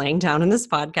Natalie is laying down in this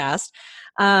podcast.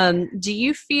 Do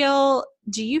you feel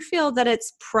that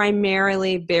it's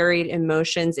primarily buried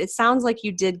emotions? It sounds like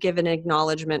you did give an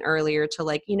acknowledgement earlier to,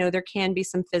 like, there can be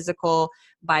some physical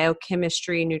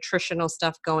biochemistry, nutritional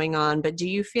stuff going on, but do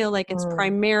you feel like it's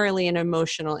primarily an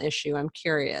emotional issue? I'm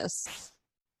curious.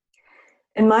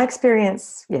 In my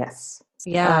experience, yes.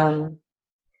 Yeah.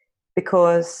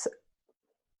 Because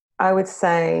I would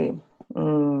say,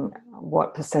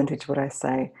 what percentage would I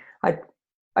say?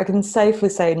 I can safely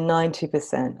say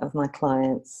 90% of my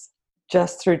clients,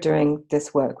 just through doing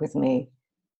this work with me,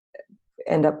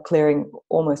 end up clearing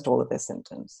almost all of their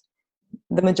symptoms.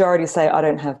 The majority say, I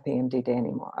don't have PMDD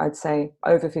anymore. I'd say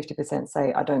over 50%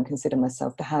 say, I don't consider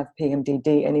myself to have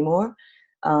PMDD anymore.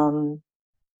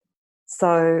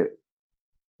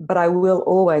 But I will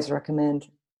always recommend,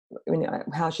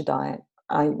 how's your diet?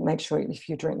 I make sure if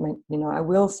you drink, I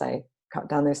will say, cut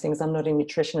down those things. I'm not a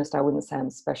nutritionist. I wouldn't say I'm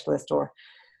a specialist,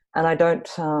 and I don't,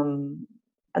 and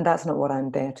that's not what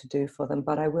I'm there to do for them.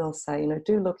 But I will say,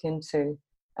 do look into,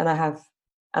 and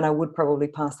I would probably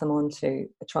pass them on to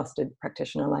a trusted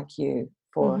practitioner like you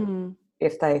for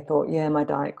if they thought, my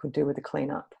diet could do with a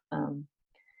cleanup.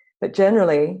 But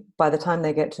generally, by the time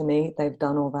they get to me, they've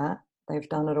done all that. They've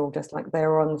done it all, just like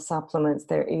they're on supplements.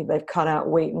 They've cut out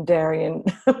wheat and dairy and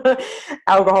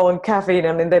alcohol and caffeine.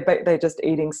 I mean, they're just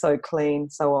eating so clean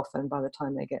so often by the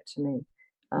time they get to me.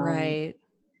 Right.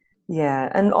 Yeah,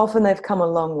 and often they've come a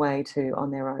long way too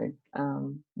on their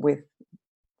own with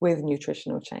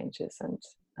nutritional changes and.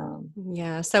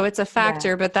 So it's a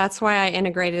factor, but that's why I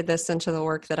integrated this into the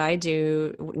work that I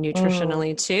do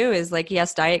nutritionally too, is like,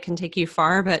 yes, diet can take you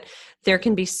far, but there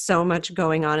can be so much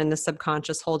going on in the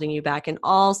subconscious holding you back in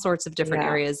all sorts of different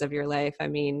areas of your life. I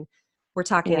mean, we're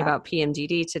talking about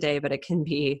PMDD today, but it can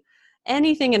be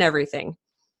anything and everything.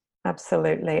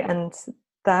 Absolutely. And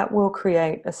that will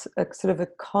create a sort of a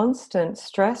constant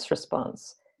stress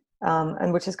response,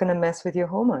 and which is going to mess with your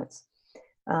hormones.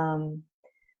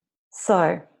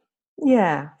 So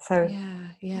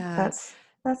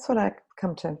that's what I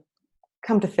come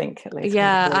to think, at least.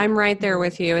 Yeah, I'm right there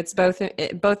with you. It's both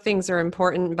things are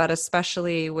important, but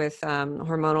especially with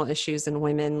hormonal issues in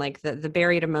women, like the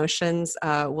buried emotions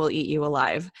will eat you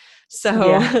alive.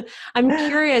 So I'm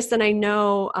curious, and I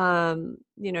know,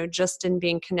 just in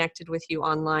being connected with you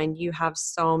online, you have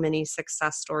so many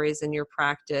success stories in your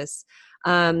practice.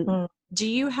 Do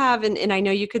you have, and I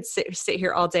know you could sit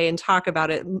here all day and talk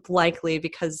about it, likely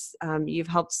because you've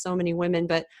helped so many women,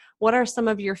 but what are some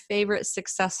of your favorite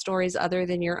success stories other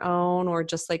than your own, or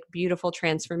just like beautiful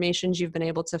transformations you've been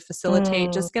able to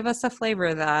facilitate? Just give us a flavor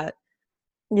of that.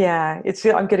 Yeah,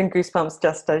 I'm getting goosebumps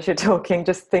just as you're talking,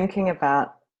 just thinking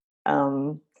about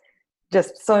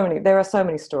just so many. There are so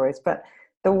many stories, but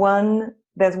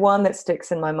there's one that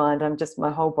sticks in my mind.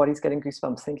 My whole body's getting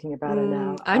goosebumps thinking about it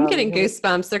now. I'm getting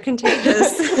goosebumps. They're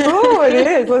contagious. Oh, it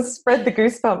is. Let's spread the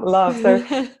goosebump love.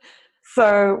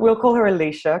 So we'll call her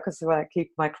Alicia, because I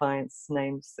keep my clients'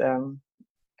 names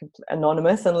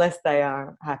anonymous unless they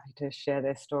are happy to share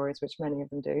their stories, which many of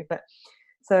them do. But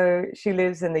so she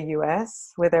lives in the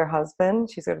US with her husband.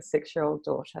 She's got a 6-year-old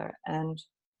daughter. And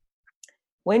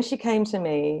when she came to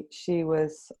me, she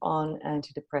was on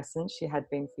antidepressants. She had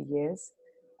been for years.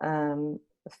 A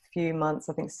few months,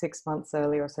 I think 6 months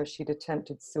earlier or so, she'd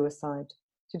attempted suicide.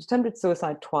 She'd attempted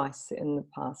suicide twice in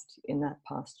that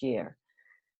past year.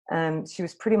 She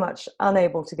was pretty much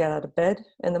unable to get out of bed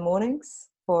in the mornings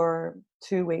for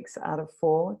 2 weeks out of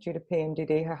 4 due to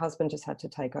PMDD. Her husband just had to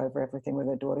take over everything with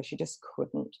her daughter. She just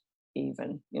couldn't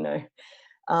even,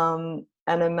 and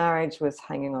her marriage was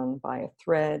hanging on by a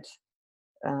thread.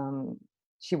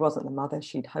 She wasn't the mother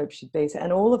she'd hoped she'd be.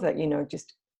 And all of it,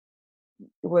 just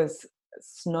was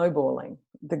snowballing.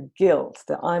 The guilt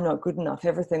that I'm not good enough,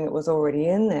 everything that was already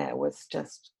in there was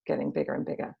just getting bigger and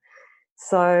bigger.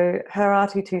 So her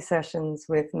RT2 sessions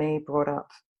with me brought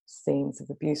up scenes of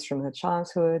abuse from her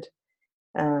childhood.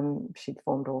 She'd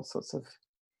formed all sorts of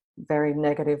very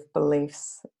negative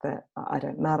beliefs that I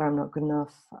don't matter, I'm not good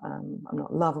enough, I'm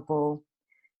not lovable,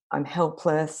 I'm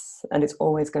helpless, and it's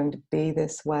always going to be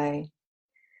this way.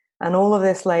 And all of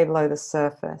this lay below the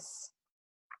surface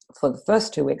for the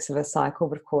first 2 weeks of her cycle.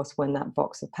 But of course, when that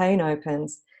box of pain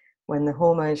opens, when the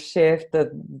hormones shift, the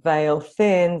veil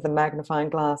thins, the magnifying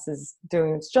glass is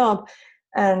doing its job.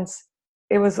 And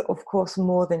it was, of course,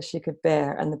 more than she could bear,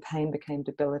 and the pain became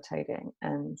debilitating.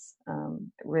 And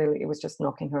really, it was just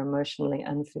knocking her emotionally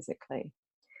and physically.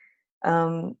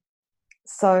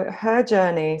 So her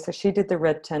journey, so she did the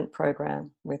Red Tent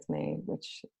program with me,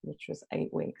 which was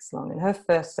 8 weeks long. And her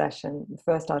first session, the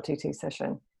first RTT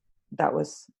session, it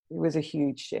was a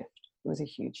huge shift. It was a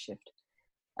huge shift.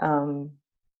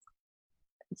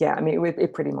 Yeah, I mean,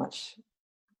 it pretty much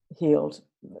healed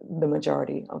the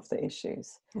majority of the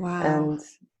issues. Wow. And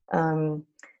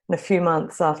in a few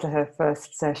months after her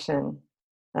first session,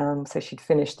 so she'd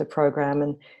finished the program,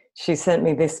 and she sent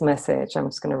me this message. I'm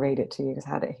just going to read it to you because I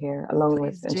had it here,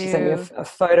 and she sent me a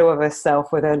photo of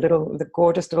herself with the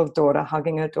gorgeous little daughter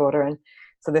hugging her daughter. And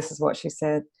so this is what she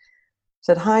said. She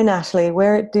said, "Hi, Natalie,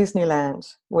 we're at Disneyland,"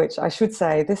 which I should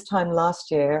say, this time last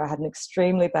year, I had an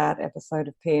extremely bad episode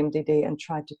of PMDD and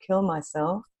tried to kill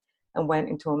myself and went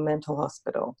into a mental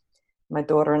hospital. My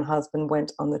daughter and husband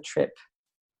went on the trip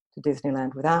to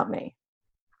Disneyland without me.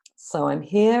 So I'm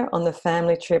here on the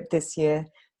family trip this year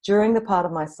during the part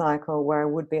of my cycle where I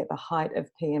would be at the height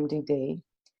of PMDD,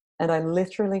 and I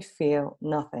literally feel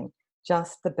nothing,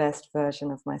 just the best version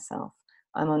of myself.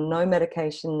 I'm on no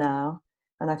medication now,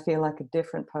 and I feel like a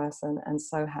different person and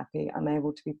so happy I'm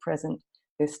able to be present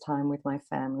this time with my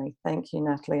family. Thank you,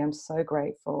 Natalie. I'm so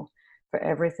grateful for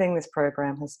everything this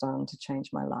program has done to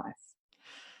change my life.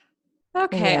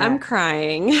 Okay, Yeah. I'm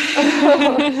crying.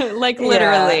 Like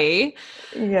literally.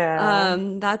 Yeah.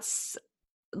 That's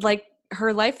like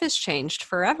her life has changed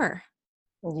forever.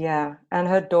 Yeah. And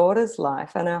her daughter's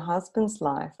life and her husband's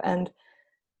life. And,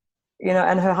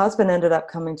 and her husband ended up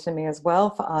coming to me as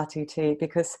well for RTT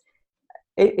because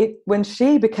when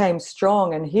she became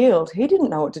strong and healed, he didn't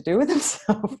know what to do with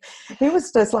himself. He was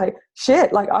just like,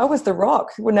 shit, like I was the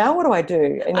rock. Well, now what do I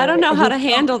do? I don't know how to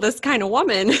handle this kind of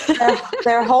woman.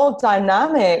 their whole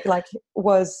dynamic, like,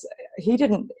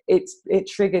 it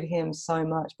triggered him so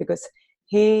much because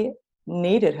he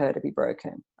needed her to be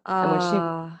broken.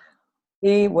 And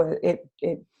when it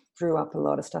drew up a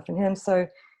lot of stuff in him. So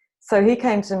he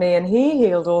came to me and he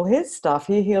healed all his stuff.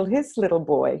 He healed his little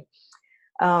boy,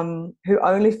 who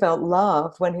only felt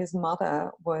loved when his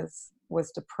mother was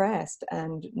depressed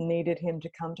and needed him to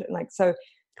come to, like, so.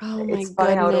 Oh my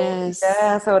goodness.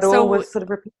 So it all was sort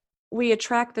of we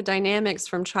attract the dynamics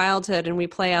from childhood and we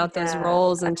play out those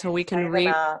roles until we can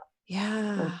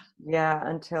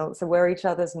so we're each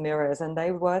other's mirrors, and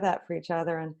they were that for each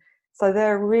other, and so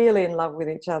they're really in love with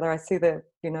each other. I see their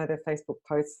Facebook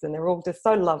posts, and they're all just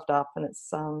so loved up, and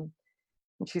it's and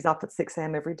she's up at 6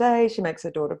 a.m. every day. She makes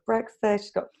her daughter breakfast.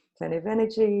 She's got plenty of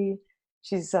energy.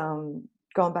 She's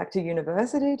gone back to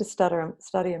university to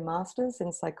study a master's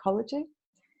in psychology,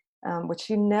 which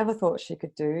she never thought she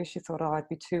could do. She thought, I'd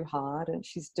be too hard, and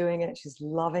she's doing it. She's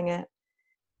loving it.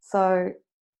 So,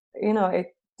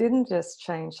 it didn't just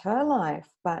change her life,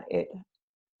 but it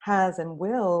has and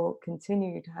will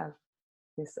continue to have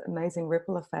this amazing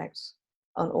ripple effect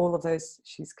on all of those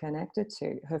she's connected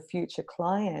to, her future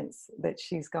clients that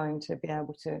she's going to be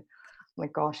able to, oh my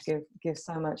gosh, give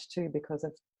so much to because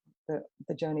of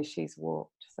the journey she's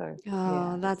walked. So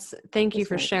thank you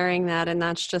for sharing that. And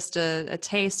that's just a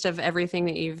taste of everything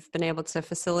that you've been able to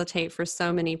facilitate for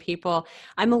so many people.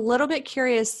 I'm a little bit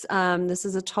curious. This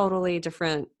is a totally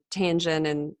different tangent,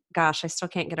 and gosh, I still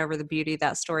can't get over the beauty of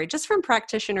that story. Just from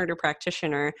practitioner to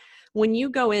practitioner, when you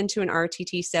go into an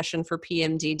RTT session for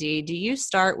PMDD, do you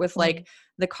start with like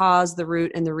the cause, the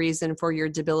root, and the reason for your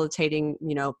debilitating,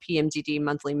 PMDD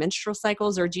monthly menstrual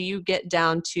cycles, or do you get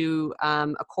down to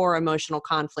a core emotional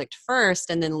conflict first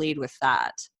and then lead with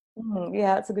that?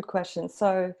 Yeah, it's a good question.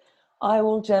 So I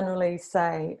will generally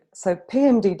say, so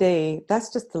PMDD,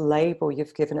 that's just the label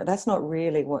you've given it. That's not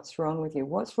really what's wrong with you.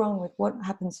 What's wrong with what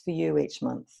happens for you each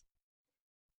month?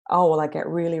 Oh, well, I get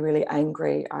really, really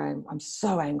angry. I'm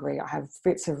so angry. I have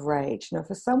fits of rage.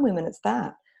 For some women, it's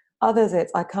that. Others,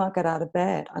 it's I can't get out of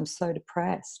bed. I'm so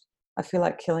depressed. I feel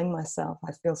like killing myself.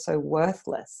 I feel so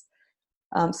worthless.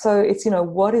 So it's,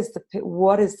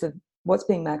 what's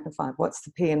being magnified? What's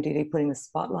the PMDD putting the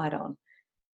spotlight on?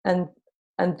 And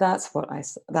that's what I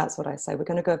say. We're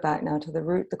going to go back now to the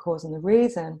root, the cause, and the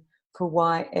reason for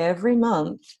why every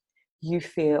month you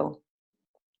feel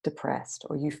depressed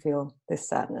or you feel this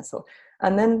sadness,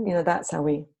 and then that's how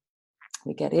we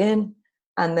get in,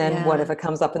 and then whatever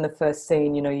comes up in the first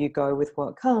scene, you go with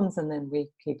what comes, and then we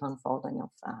keep unfolding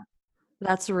off that.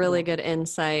 That's a really good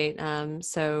insight.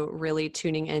 So really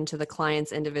tuning into the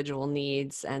client's individual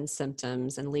needs and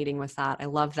symptoms and leading with that. I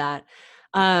love that.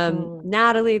 Mm.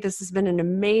 Natalie, this has been an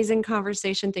amazing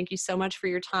conversation. Thank you so much for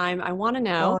your time. I want to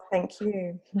know, Oh, thank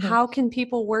you. how can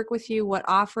people work with you? What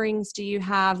offerings do you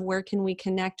have? Where can we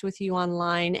connect with you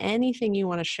online? Anything you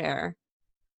want to share?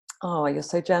 Oh, you're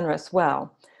so generous.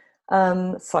 Well,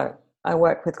 so I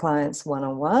work with clients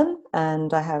one-on-one,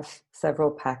 and I have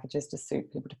several packages to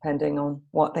suit people depending on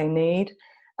what they need.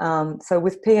 So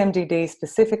with PMDD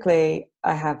specifically,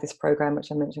 I have this program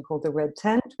which I mentioned called the Red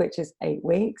Tent, which is 8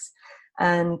 weeks,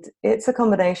 and it's a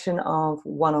combination of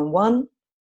one-on-one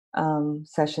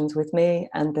sessions with me,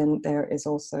 and then there is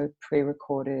also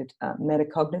pre-recorded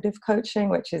metacognitive coaching,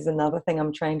 which is another thing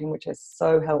I'm trained in, which is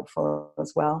so helpful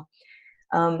as well.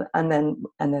 And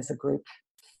there's a group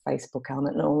Facebook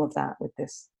element and all of that with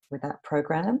that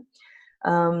program.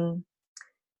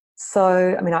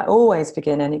 So, I mean, I always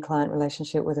begin any client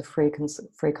relationship with a free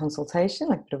consultation,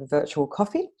 like a bit of a virtual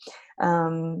coffee,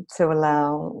 to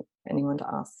allow anyone to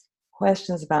ask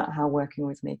questions about how working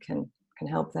with me can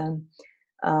help them.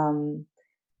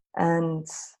 And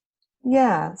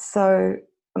yeah, so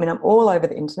I mean, I'm all over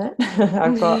the internet.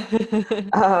 I've got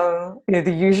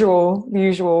the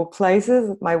usual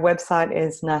places. My website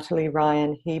is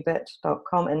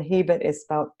natalieryanhebert.com, and Hebert is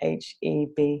spelled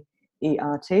Hebert.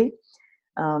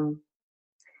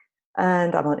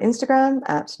 And I'm on Instagram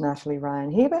at Natalie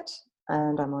Ryan Hebert,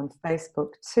 and I'm on Facebook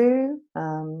too.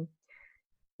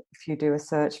 If you do a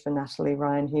search for Natalie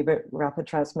Ryan Hebert Rapid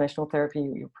Transformational Therapy,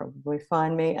 you'll probably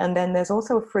find me. And then there's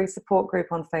also a free support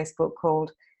group on Facebook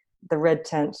called the Red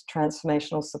Tent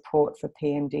Transformational Support for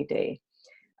PMDD,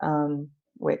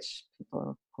 which people are,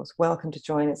 of course, welcome to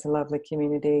join. It's a lovely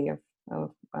community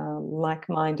of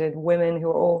like-minded women who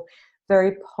are all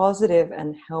very positive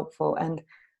and helpful. And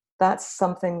that's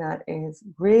something that is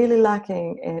really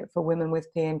lacking for women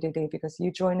with PMDD, because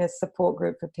you join a support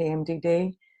group for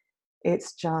PMDD,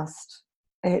 it's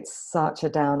such a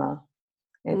downer.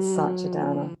 It's such a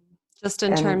downer. Just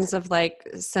in terms of like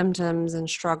symptoms and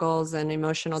struggles and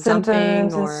emotional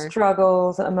symptoms dumping, or and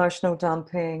struggles, emotional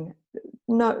dumping.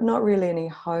 Not really any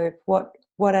hope. What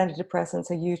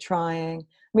antidepressants are you trying? I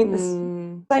mean,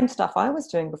 the same stuff I was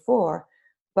doing before,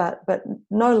 but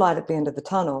no light at the end of the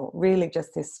tunnel. Really,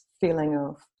 just this feeling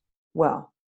of,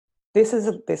 well, this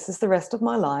is the rest of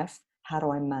my life. How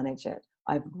do I manage it?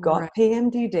 I've got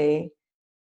PMDD.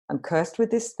 I'm cursed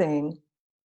with this thing.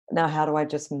 Now, how do I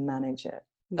just manage it?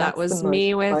 That was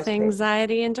me with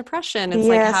anxiety and depression. It's yes,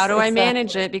 like, how do I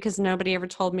manage exactly. it? Because nobody ever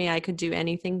told me I could do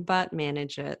anything but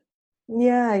manage it.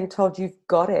 Yeah, you're told you've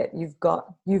got it. You've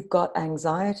got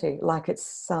anxiety, like it's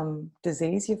some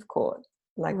disease you've caught,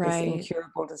 like this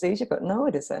incurable disease you've got. No,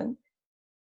 it isn't.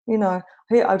 You know,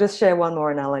 here, I'll just share one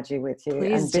more analogy with you.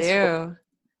 Please do.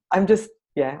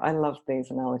 I love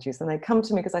these analogies, and they come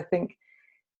to me because I think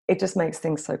it just makes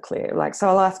things so clear. Like, so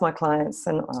I'll ask my clients,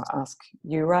 and I'll ask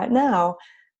you right now,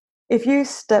 if you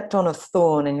stepped on a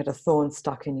thorn and you had a thorn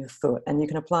stuck in your foot, and you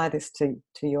can apply this to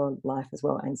your life as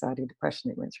well, anxiety,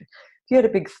 depression it went through. If you had a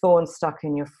big thorn stuck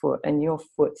in your foot and your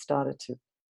foot started to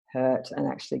hurt and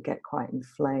actually get quite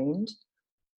inflamed,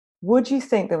 would you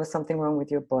think there was something wrong with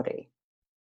your body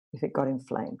if it got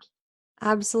inflamed?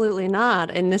 Absolutely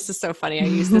not. And this is so funny. I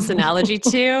use this analogy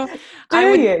too.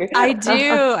 Do you? I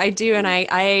do. And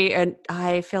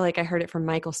I feel like I heard it from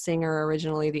Michael Singer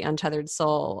originally, The Untethered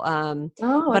Soul.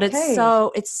 But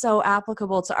it's so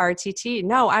applicable to RTT.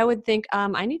 No, I would think,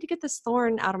 I need to get this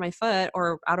thorn out of my foot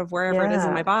or out of wherever it is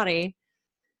in my body.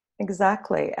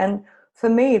 Exactly. And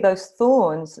for me, those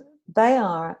thorns, they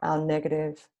are our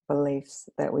negative beliefs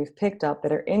that we've picked up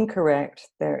that are incorrect,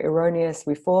 they're erroneous.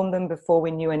 We formed them before we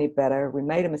knew any better. We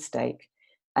made a mistake,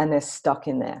 and they're stuck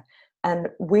in there. And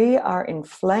we are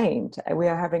inflamed. We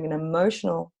are having an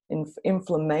emotional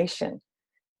inflammation,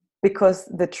 because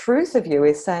the truth of you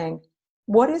is saying,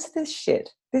 what is this shit?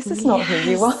 This is not who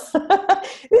you are.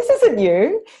 This isn't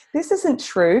you. This isn't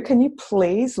true. Can you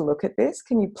please look at this?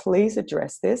 Can you please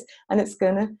address this? And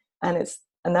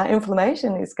that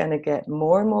inflammation is going to get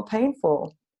more and more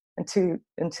painful until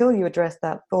you address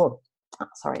that thorn.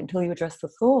 Until you address the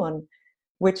thorn,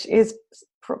 which is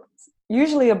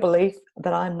usually a belief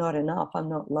that I'm not enough, I'm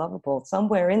not lovable.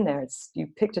 Somewhere in there, you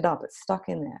picked it up, it's stuck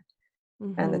in there.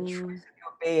 Mm-hmm. And the truth of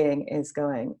your being is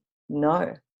going,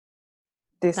 no,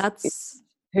 this is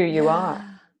who you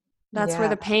are. That's where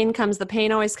the pain comes. The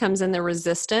pain always comes in the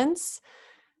resistance.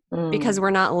 Because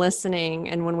we're not listening,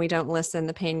 and when we don't listen,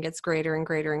 the pain gets greater and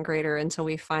greater and greater until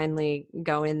we finally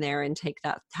go in there and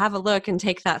have a look and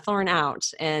take that thorn out.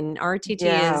 And RTT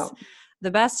is the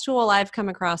best tool I've come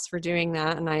across for doing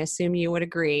that, and I assume you would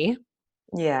agree.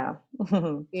 Yeah.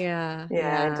 Yeah,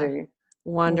 I do.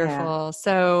 Wonderful. Yeah.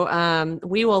 So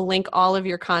we will link all of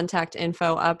your contact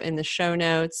info up in the show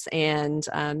notes and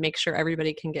make sure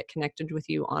everybody can get connected with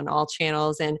you on all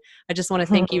channels. And I just want to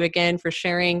thank you again for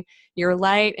sharing your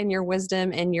light and your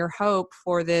wisdom and your hope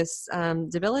for this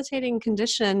debilitating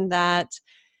condition that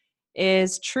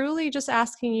is truly just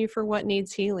asking you for what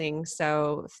needs healing.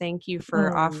 So thank you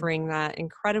for offering that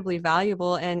incredibly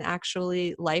valuable and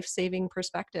actually life-saving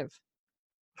perspective.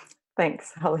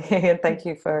 Thanks, Holly, and thank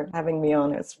you for having me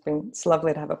on. It's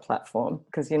lovely to have a platform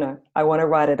because, you know, I want to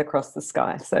ride it across the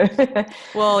sky. So,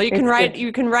 well, you can ride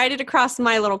it across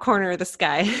my little corner of the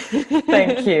sky.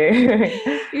 Thank you.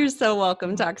 You're so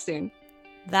welcome. Talk soon.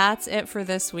 That's it for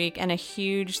this week, and a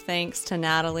huge thanks to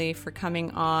Natalie for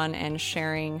coming on and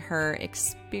sharing her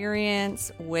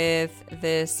experience with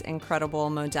this incredible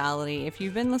modality. If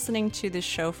you've been listening to this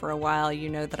show for a while, you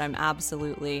know that I'm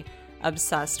absolutely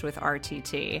obsessed with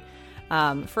RTT.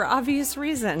 For obvious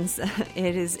reasons.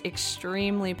 It is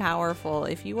extremely powerful.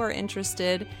 If you are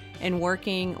interested in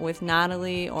working with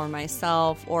Natalie or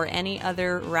myself or any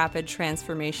other rapid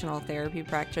transformational therapy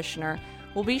practitioner,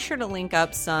 we'll be sure to link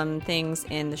up some things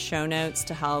in the show notes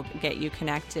to help get you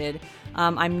connected.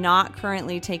 I'm not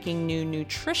currently taking new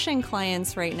nutrition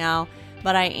clients right now,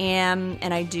 but I am,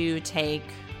 and I do take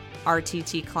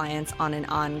RTT clients on an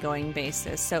ongoing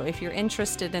basis. So if you're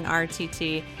interested in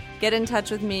RTT, get in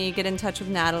touch with me, get in touch with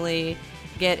Natalie,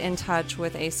 get in touch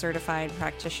with a certified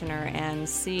practitioner and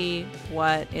see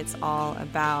what it's all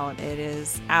about. It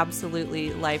is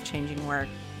absolutely life-changing work.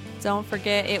 Don't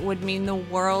forget, it would mean the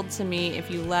world to me if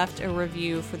you left a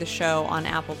review for the show on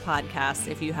Apple Podcasts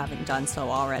if you haven't done so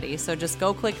already. So just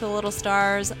go click the little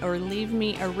stars or leave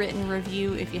me a written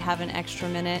review if you have an extra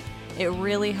minute. It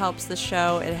really helps the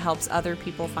show. It helps other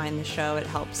people find the show. It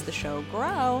helps the show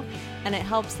grow. And it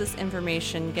helps this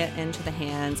information get into the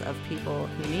hands of people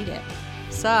who need it.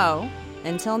 So,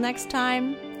 until next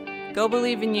time, go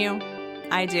believe in you.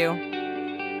 I do.